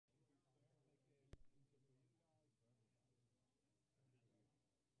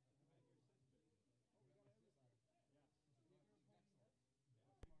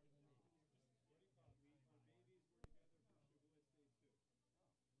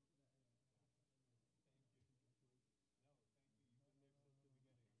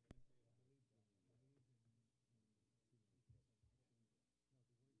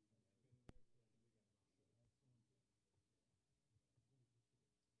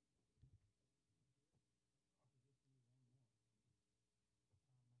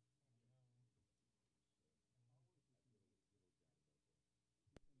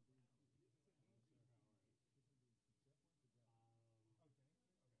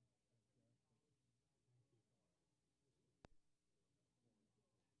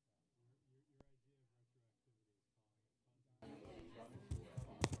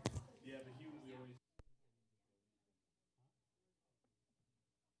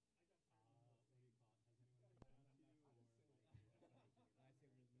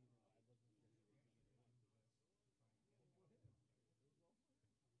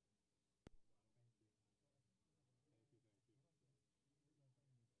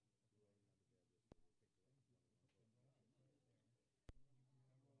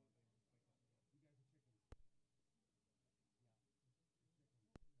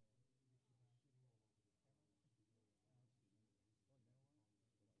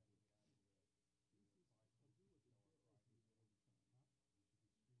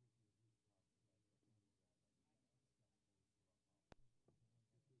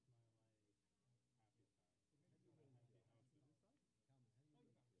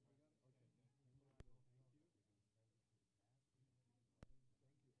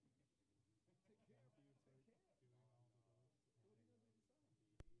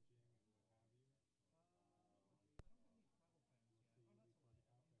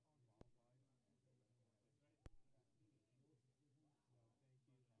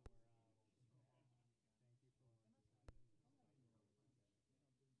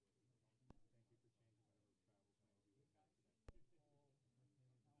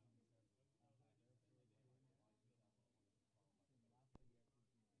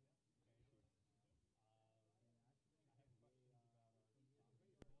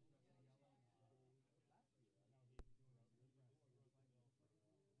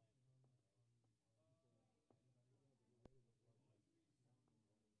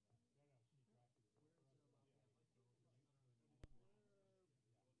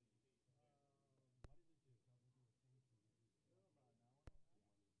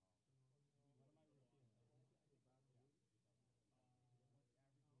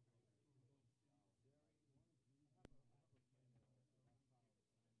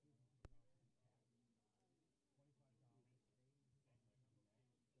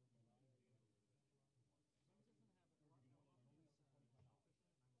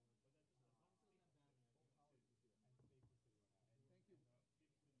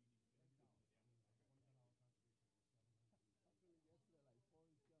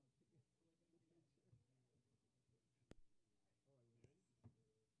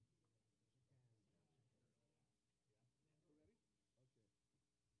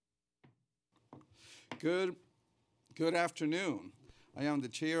Good, good afternoon. I am the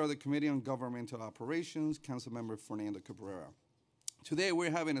chair of the Committee on Governmental Operations, Councilmember Fernando Cabrera. Today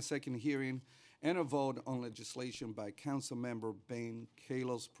we're having a second hearing and a vote on legislation by Councilmember Ben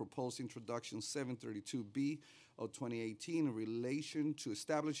Kallos proposed introduction 732B of 2018 in relation to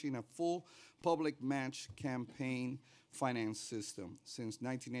establishing a full public match campaign finance system. Since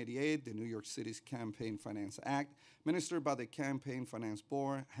 1988, the New York City's Campaign Finance Act, ministered by the Campaign Finance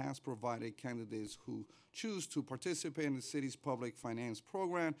Board, has provided candidates who choose to participate in the city's public finance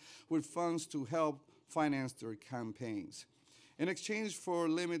program with funds to help finance their campaigns. In exchange for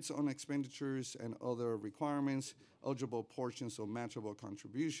limits on expenditures and other requirements, eligible portions of matchable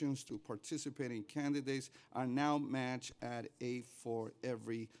contributions to participating candidates are now matched at $8 for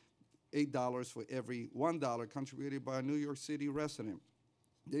every $1 contributed by a New York City resident.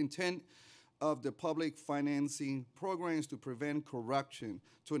 The intent of the public financing program is to prevent corruption,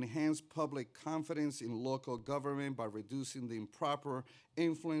 to enhance public confidence in local government by reducing the improper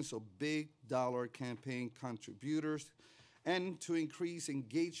influence of big dollar campaign contributors, and to increase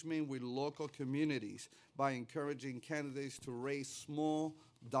engagement with local communities by encouraging candidates to raise small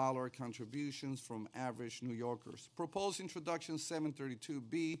dollar contributions from average New Yorkers. Proposed introduction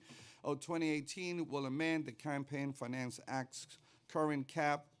 732B of 2018 will amend the Campaign Finance Act's current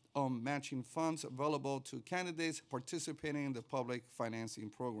cap on matching funds available to candidates participating in the public financing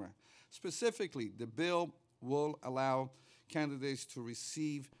program. Specifically, the bill will allow candidates to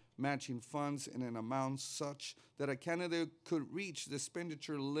receive matching funds in an amount such that a candidate could reach the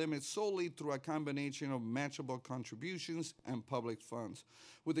expenditure limit solely through a combination of matchable contributions and public funds.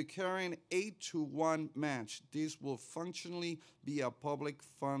 With the current 8-to-1 match, this will functionally be a public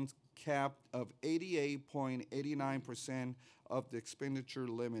funds cap of 88.89% of the expenditure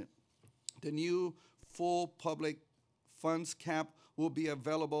limit. The new full public funds cap will be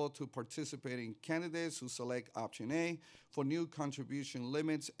available to participating candidates who select option A for new contribution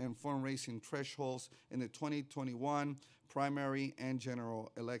limits and fundraising thresholds in the 2021 primary and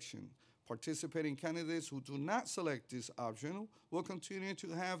general election. Participating candidates who do not select this option will continue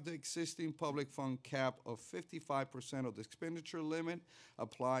to have the existing public fund cap of 55% of the expenditure limit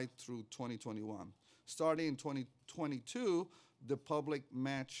applied through 2021. Starting in 2022, the public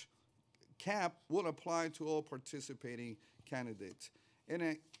match cap will apply to all participating candidates. In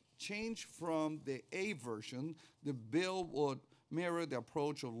a change from the A version, the bill would mirror the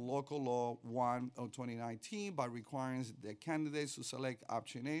approach of Local Law 1 of 2019 by requiring that candidates who select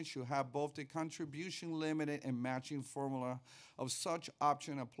option A should have both the contribution limit and matching formula of such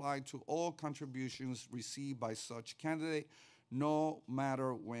option applied to all contributions received by such candidate, no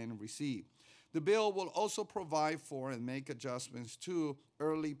matter when received. The bill will also provide for and make adjustments to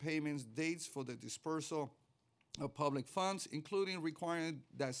early payments dates for the dispersal of public funds, including requiring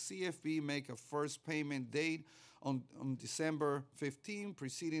that CFB make a first payment date on December 15,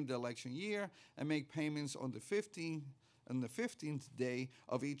 preceding the election year, and make payments on the 15th day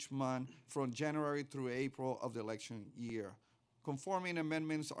of each month from January through April of the election year. Conforming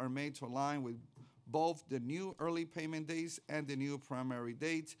amendments are made to align with both the new early payment dates and the new primary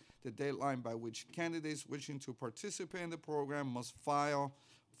dates. The deadline by which candidates wishing to participate in the program must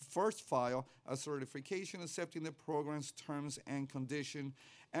first file a certification accepting the program's terms and conditions,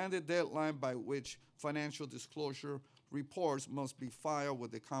 and the deadline by which financial disclosure reports must be filed with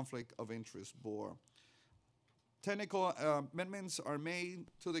the Conflict of Interest Board. Technical amendments are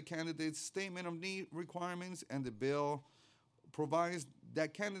made to the candidate's statement of need requirements, and the bill provides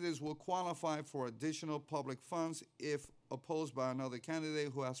that candidates will qualify for additional public funds if opposed by another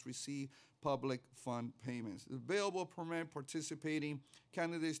candidate who has received public fund payments. The bill will permit participating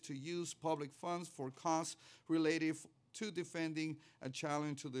candidates to use public funds for costs related to defending a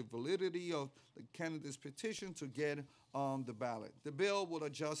challenge to the validity of the candidate's petition to get on the ballot. The bill will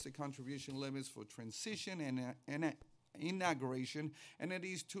adjust the contribution limits for transition and inauguration, and it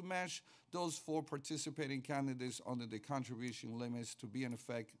is to match those for participating candidates under the contribution limits to be in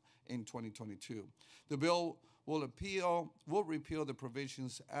effect in 2022. The bill will repeal the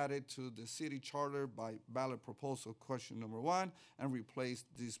provisions added to the city charter by ballot proposal question number 1 and replace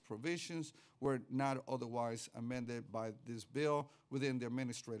these provisions where not otherwise amended by this bill within the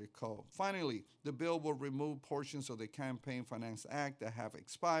administrative code. Finally, the bill will remove portions of the Campaign Finance Act that have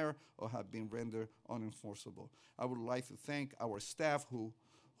expired or have been rendered unenforceable. I would like to thank our staff who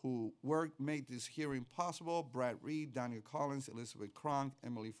made this hearing possible: Brad Reed, Daniel Collins, Elizabeth Cronk,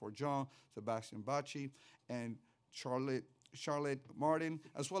 Emily Forjon, Sebastian Bacci, and Charlotte Martin,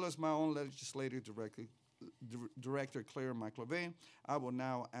 as well as my own legislative director, Claire McLevain. I will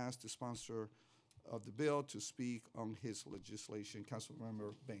now ask the sponsor of the bill to speak on his legislation,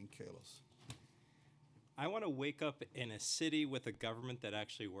 Councilmember Ben Kallos. I want to wake up in a city with a government that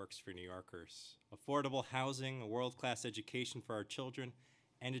actually works for New Yorkers. Affordable housing, a world-class education for our children,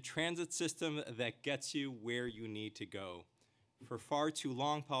 and a transit system that gets you where you need to go. For far too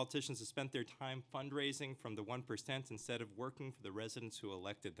long, politicians have spent their time fundraising from the 1% instead of working for the residents who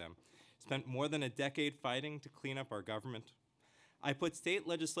elected them. Spent more than a decade fighting to clean up our government. I put state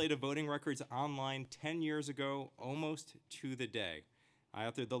legislative voting records online 10 years ago, almost to the day. I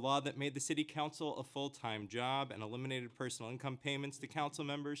authored the law that made the city council a full-time job and eliminated personal income payments to council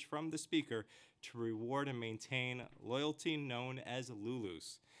members from the speaker to reward and maintain loyalty known as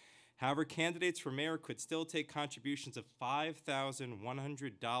Lulus. However, candidates for mayor could still take contributions of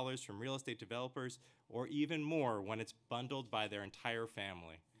 $5,100 from real estate developers or even more when it's bundled by their entire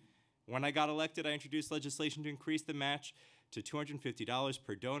family. When I got elected, I introduced legislation to increase the match to $250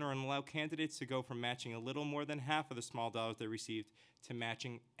 per donor and allow candidates to go from matching a little more than half of the small dollars they received to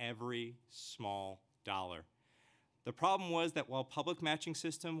matching every small dollar. The problem was that while public matching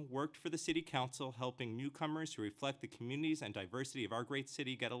system worked for the city council, helping newcomers who reflect the communities and diversity of our great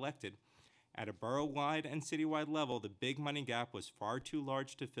city get elected, at a borough-wide and citywide level, the big money gap was far too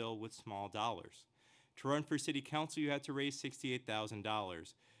large to fill with small dollars. To run for city council, you had to raise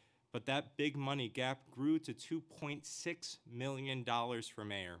 $68,000. But that big money gap grew to $2.6 million for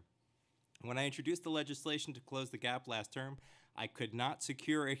mayor. When I introduced the legislation to close the gap last term, I could not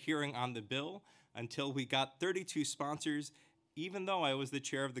secure a hearing on the bill until we got 32 sponsors, even though I was the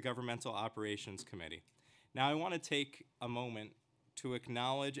chair of the Governmental Operations Committee. Now I want to take a moment to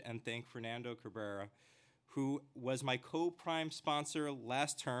acknowledge and thank Fernando Cabrera, who was my co-prime sponsor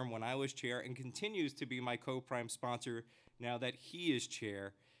last term when I was chair and continues to be my co-prime sponsor now that he is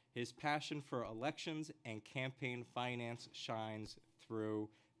chair. His passion for elections and campaign finance shines through.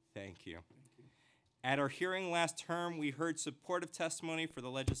 Thank you. At our hearing last term, we heard supportive testimony for the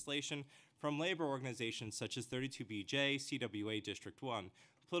legislation from labor organizations such as 32BJ, CWA District 1,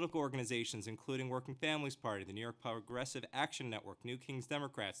 political organizations including Working Families Party, the New York Progressive Action Network, New Kings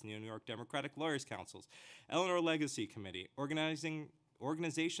Democrats, New York Democratic Lawyers Councils, Eleanor Legacy Committee,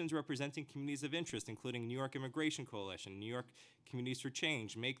 organizations representing communities of interest, including New York Immigration Coalition, New York Communities for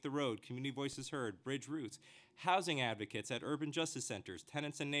Change, Make the Road, Community Voices Heard, Bridge Roots, housing advocates at urban justice centers,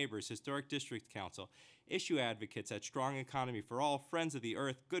 tenants and neighbors, Historic District Council, issue advocates at Strong Economy for All, Friends of the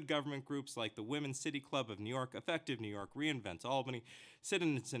Earth, good government groups like the Women's City Club of New York, Effective New York, Reinvent Albany,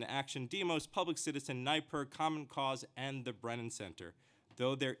 Citizens in Action, Demos, Public Citizen, NYPIR, Common Cause, and the Brennan Center.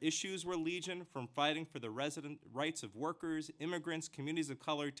 Though their issues were legion, from fighting for the resident rights of workers, immigrants, communities of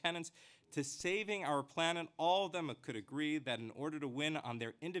color, tenants, to saving our planet, all of them could agree that in order to win on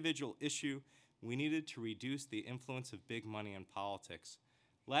their individual issue, we needed to reduce the influence of big money in politics.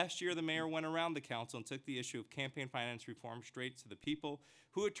 Last year, the mayor went around the council and took the issue of campaign finance reform straight to the people,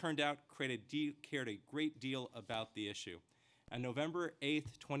 who it turned out cared a great deal about the issue. On November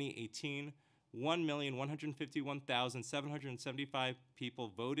 8th, 2018, 1,151,775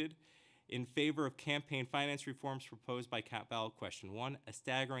 people voted in favor of campaign finance reforms proposed by ballot question 1, a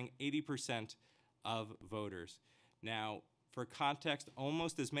staggering 80% of voters. Now, for context,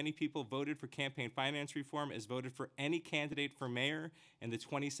 almost as many people voted for campaign finance reform as voted for any candidate for mayor in the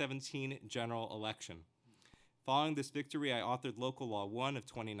 2017 general election. Following this victory, I authored Local Law 1 of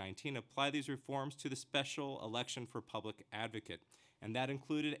 2019 to apply these reforms to the special election for public advocate, and that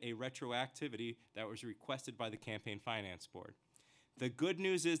included a retroactivity that was requested by the Campaign Finance Board. The good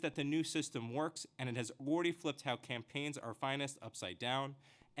news is that the new system works, and it has already flipped how campaigns are financed upside down,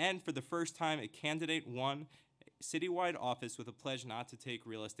 and for the first time, a candidate won a citywide office with a pledge not to take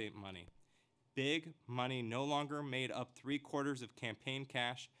real estate money. Big money no longer made up 3/4 of campaign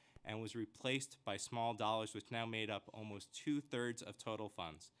cash and was replaced by small dollars, which now made up almost 2/3 of total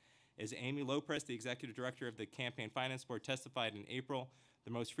funds. As Amy Lopez, the executive director of the Campaign Finance Board, testified in April,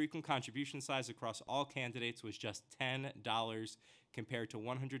 the most frequent contribution size across all candidates was just $10 compared to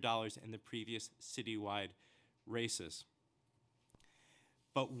 $100 in the previous citywide races.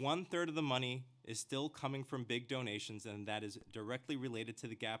 But 1/3 of the money is still coming from big donations, and that is directly related to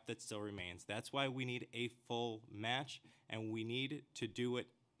the gap that still remains. That's why we need a full match, and we need to do it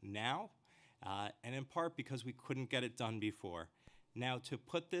now, and in part because we couldn't get it done before. Now, to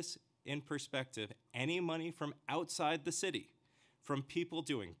put this in perspective, any money from outside the city, from people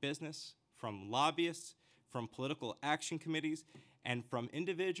doing business, from lobbyists, from political action committees, and from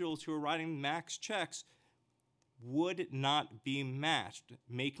individuals who are writing max checks would not be matched,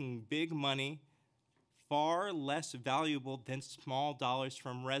 making big money far less valuable than small dollars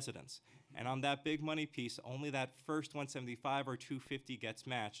from residents. And on that big money piece, only that first 175 or 250 gets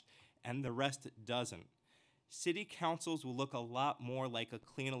matched, and the rest doesn't. City councils will look a lot more like a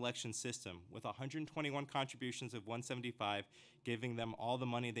clean election system, with 121 contributions of 175 giving them all the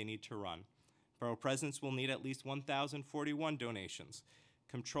money they need to run. Borough presidents will need at least 1,041 donations.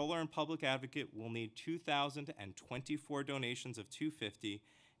 Comptroller and public advocate will need 2,024 donations of 250,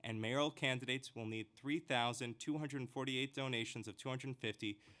 and mayoral candidates will need 3,248 donations of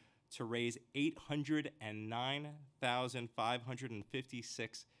 250 to raise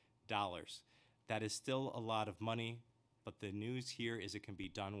 $809,556. That is still a lot of money, but the news here is it can be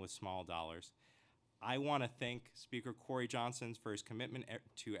done with small dollars. I want to thank Speaker Corey Johnson for his commitment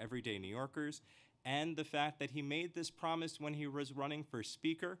to everyday New Yorkers and the fact that he made this promise when he was running for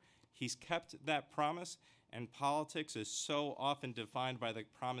Speaker. He's kept that promise, and politics is so often defined by the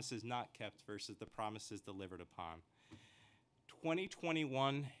promises not kept versus the promises delivered upon.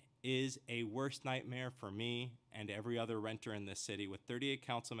 2021 is a worst nightmare for me and every other renter in this city, with 38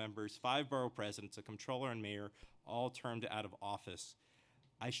 council members, 5 borough presidents, a comptroller and mayor, all termed out of office.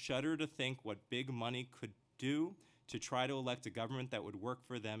 I shudder to think what big money could do to try to elect a government that would work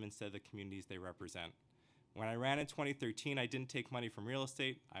for them instead of the communities they represent. When I ran in 2013, I didn't take money from real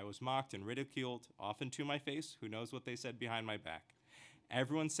estate. I was mocked and ridiculed, often to my face. Who knows what they said behind my back?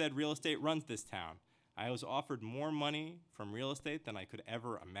 Everyone said real estate runs this town. I was offered more money from real estate than I could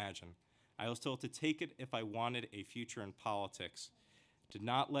ever imagine. I was told to take it if I wanted a future in politics. Did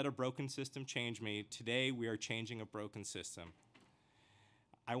not let a broken system change me. Today, we are changing a broken system.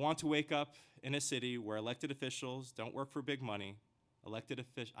 I want to wake up in a city where elected officials don't work for big money.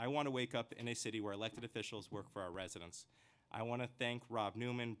 I want to wake up in a city where elected officials work for our residents. I want to thank Rob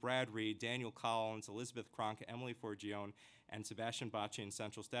Newman, Brad Reed, Daniel Collins, Elizabeth Cronk, Emily Forgione, and Sebastian Bacci and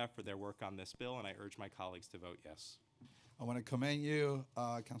Central staff for their work on this bill, and I urge my colleagues to vote yes. I want to commend you,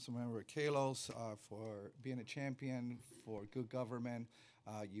 Councilmember Kalos, for being a champion for good government.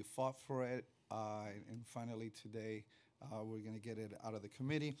 You fought for it, and finally today we're going to get it out of the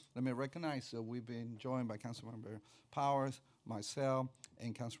committee. Let me recognize that we've been joined by Councilmember Powers, myself,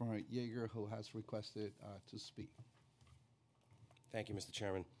 and Councilmember Yeager, who has requested to speak. Thank you, Mr.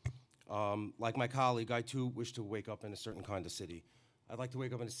 Chairman. Like my colleague, I too wish to wake up in a certain kind of city. I'd like to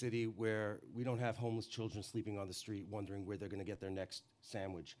wake up in a city where we don't have homeless children sleeping on the street wondering where they're going to get their next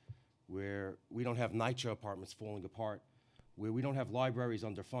sandwich, where we don't have NYCHA apartments falling apart, where we don't have libraries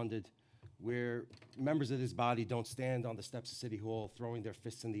underfunded, where members of this body don't stand on the steps of City Hall throwing their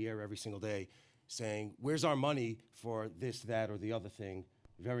fists in the air every single day saying, where's our money for this, that, or the other thing,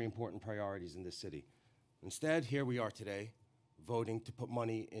 very important priorities in this city. Instead, here we are today voting to put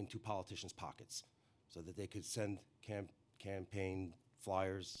money into politicians' pockets so that they could send campaign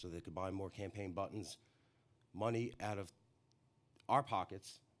flyers, so they could buy more campaign buttons, money out of our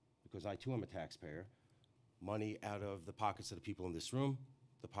pockets, because I too am a taxpayer, money out of the pockets of the people in this room,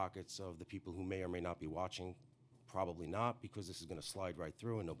 the pockets of the people who may or may not be watching, probably not, because this is going to slide right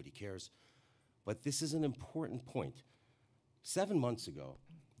through and nobody cares. But this is an important point. 7 months ago,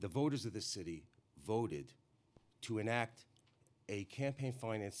 the voters of this city voted to enact a campaign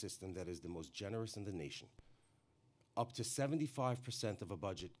finance system that is the most generous in the nation. Up to 75% of a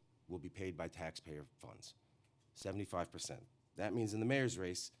budget will be paid by taxpayer funds. 75%. That means in the mayor's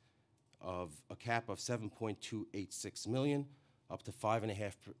race, of a cap of $7.286 million, up to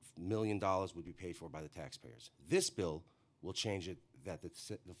 $5.5 million would be paid for by the taxpayers. This bill will change it that the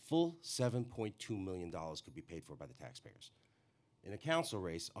full $7.2 million could be paid for by the taxpayers. In a council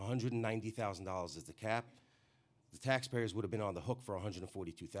race, $190,000 is the cap. The taxpayers would have been on the hook for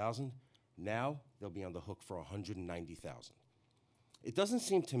 $142,000. Now they'll be on the hook for $190,000. It doesn't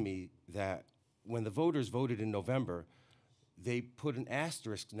seem to me that when the voters voted in November, they put an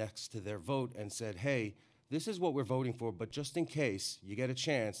asterisk next to their vote and said, hey, this is what we're voting for, but just in case you get a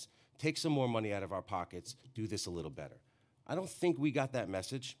chance, take some more money out of our pockets, do this a little better. I don't think we got that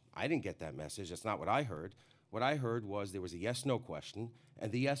message. I didn't get that message. That's not what I heard. What I heard was there was a yes-no question,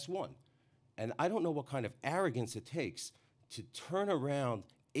 and the yes won. And I don't know what kind of arrogance it takes to turn around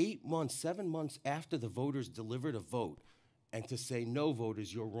 8 months, 7 months after the voters delivered a vote and to say, no,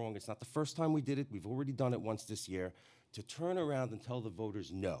 voters, you're wrong. It's not the first time we did it. We've already done it once this year. To turn around and tell the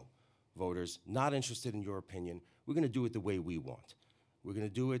voters, no, voters, not interested in your opinion. We're going to do it the way we want. We're going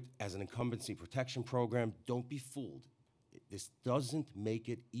to do it as an incumbency protection program. Don't be fooled. This doesn't make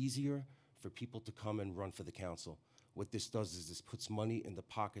it easier for people to come and run for the council. What this does is this puts money in the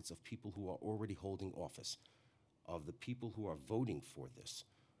pockets of people who are already holding office, of the people who are voting for this,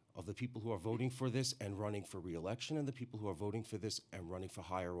 of the people who are voting for this and running for re-election, and the people who are voting for this and running for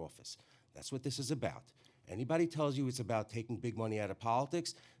higher office. That's what this is about. Anybody tells you it's about taking big money out of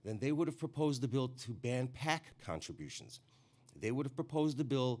politics, then they would have proposed a bill to ban PAC contributions. they would have proposed a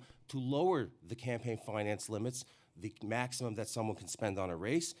bill to lower the campaign finance limits, the maximum that someone can spend on a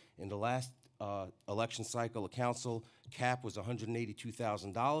race. In the last election cycle, a council cap was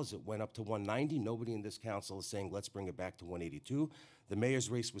 $182,000. It went up to $190,000. Nobody in this council is saying let's bring it back to $182,000. The mayor's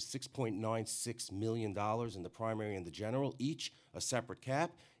race was $6.96 million in the primary and the general, each a separate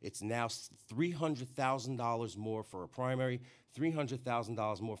cap. It's now $300,000 more for a primary,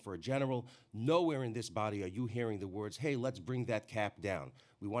 $300,000 more for a general. Nowhere in this body are you hearing the words, hey, let's bring that cap down.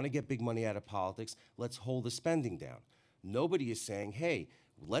 We want to get big money out of politics. Let's hold the spending down. Nobody is saying, hey,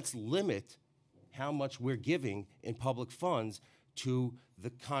 let's limit how much we're giving in public funds to the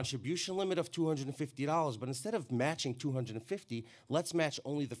contribution limit of $250, but instead of matching $250, let's match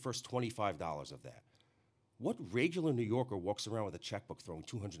only the first $25 of that. What regular New Yorker walks around with a checkbook throwing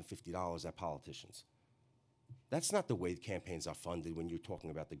 $250 at politicians? That's not the way campaigns are funded when you're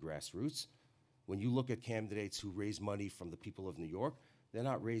talking about the grassroots. When you look at candidates who raise money from the people of New York, they're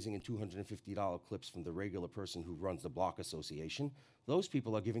not raising in $250 clips from the regular person who runs the block association. Those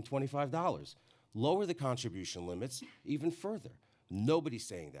people are giving $25. Lower the contribution limits even further. Nobody's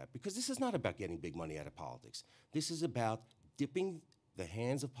saying that, because this is not about getting big money out of politics. This is about dipping the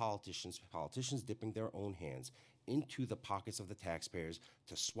hands of politicians dipping their own hands into the pockets of the taxpayers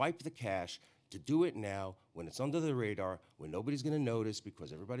to swipe the cash, to do it now when it's under the radar, when nobody's going to notice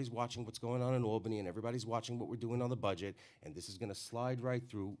because everybody's watching what's going on in Albany and everybody's watching what we're doing on the budget, and this is going to slide right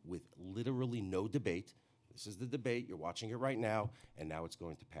through with literally no debate. This is the debate. You're watching it right now, and now it's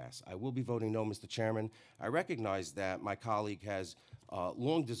going to pass. I will be voting no, Mr. Chairman. I recognize that my colleague has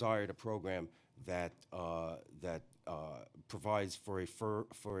long desired a program that provides for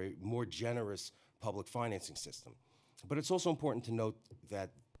a more generous public financing system. But it's also important to note that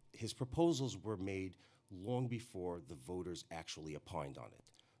his proposals were made long before the voters actually opined on it.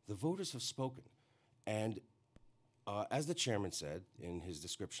 The voters have spoken, and as the chairman said in his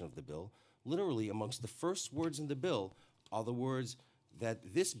description of the bill, literally amongst the first words in the bill are the words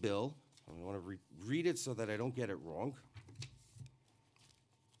that this bill, I want to read it so that I don't get it wrong.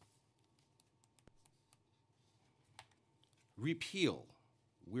 Repeal.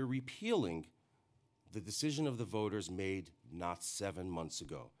 We're repealing the decision of the voters made not 7 months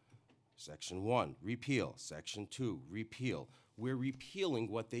ago. Section 1, repeal. Section 2, repeal. We're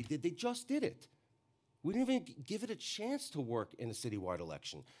repealing what they did. They just did it. We didn't even give it a chance to work in a citywide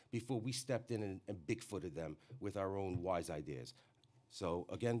election before we stepped in and bigfooted them with our own wise ideas. So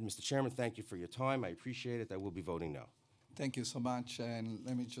again, Mr. Chairman, thank you for your time. I appreciate it. I will be voting no. Thank you so much. And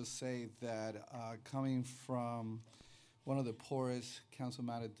let me just say that coming from one of the poorest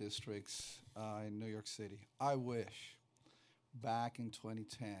councilmanic districts in New York City, I wish back in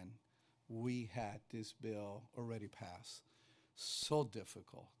 2010 we had this bill already passed. So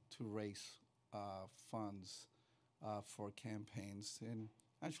difficult to raise funds for campaigns, and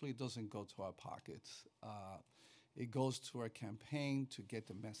actually it doesn't go to our pockets. It goes to our campaign to get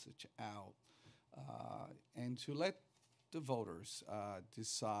the message out and to let the voters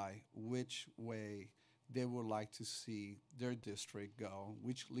decide which way they would like to see their district go,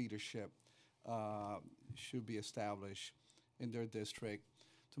 which leadership should be established in their district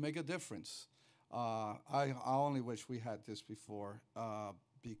to make a difference. I only wish we had this before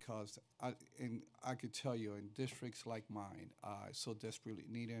because I could tell you in districts like mine, it's so desperately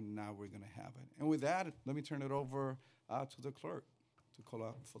needed, and now we're going to have it. And with that, let me turn it over to the clerk to call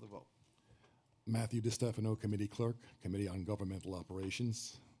out for the vote. Matthew DiStefano, Committee Clerk, Committee on Governmental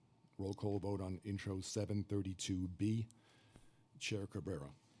Operations. Roll call vote on Intro 732B. Chair Cabrera.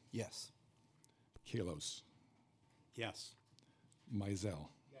 Yes. Kalos. Yes. Mizell.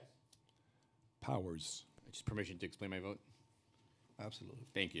 Yes. Powers. Just permission to explain my vote? Absolutely.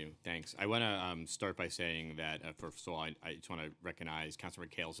 Thank you. Thanks. I want to start by saying that, first of all, I just want to recognize Councilor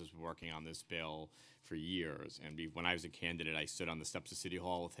Kalos has been working on this bill for years. And when I was a candidate, I stood on the steps of City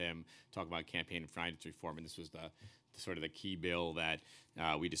Hall with him, talking about campaign and finance reform. And this was the sort of the key bill that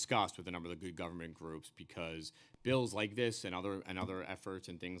we discussed with a number of the good government groups, because bills like this and other efforts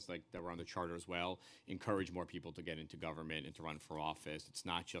and things like that were on the charter as well encourage more people to get into government and to run for office. It's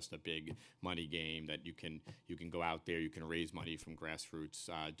not just a big money game that you can go out there, you can raise money from grassroots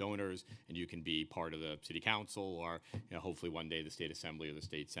donors, and you can be part of the city council or hopefully one day the state assembly or the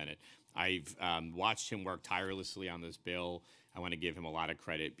state senate. I've watched him work tirelessly on this bill. I want to give him a lot of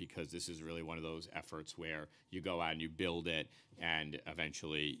credit because this is really one of those efforts where you go out and you build it, and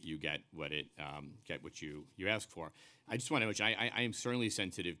eventually you get what you ask for. I just want to mention I am certainly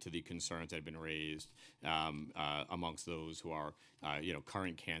sensitive to the concerns that have been raised amongst those who are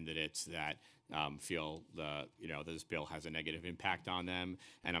current candidates that feel this bill has a negative impact on them,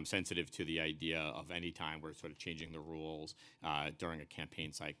 and I'm sensitive to the idea of any time we're sort of changing the rules during a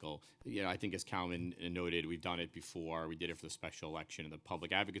campaign cycle. I think as Calvin noted, we've done it before. We did it for the special election in the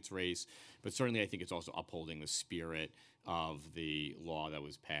public advocates race, but certainly I think it's also upholding the spirit of the law that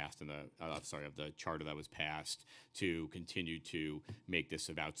was passed and of the charter that was passed to continue to make this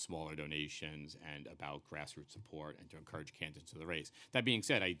about smaller donations and about grassroots support and to encourage candidates to the race. That being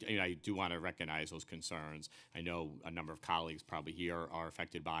said, I do want to recognize those concerns. I know a number of colleagues probably here are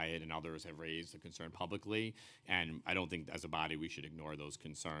affected by it, and others have raised the concern publicly, and I don't think as a body we should ignore those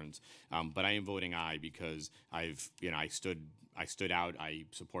concerns. But I am voting aye because I stood out. I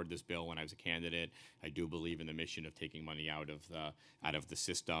supported this bill when I was a candidate. I do believe in the mission of taking money out of the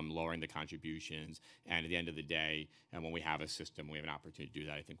system, lowering the contributions, and at the end of the day, and when we have a system, we have an opportunity to do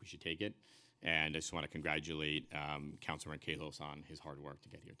that. I think we should take it. And I just want to congratulate Councilman Kalos on his hard work to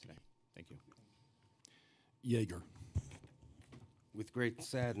get here today. Thank you. Yeager. With great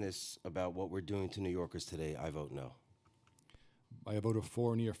sadness about what we're doing to New Yorkers today, I vote no. By a vote of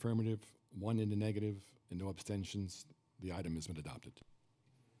 4 in the affirmative, 1 in the negative, and no abstentions, the item has been adopted.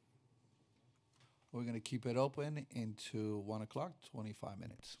 We're going to keep it open into 1 o'clock, 25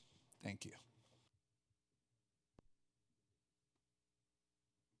 minutes. Thank you.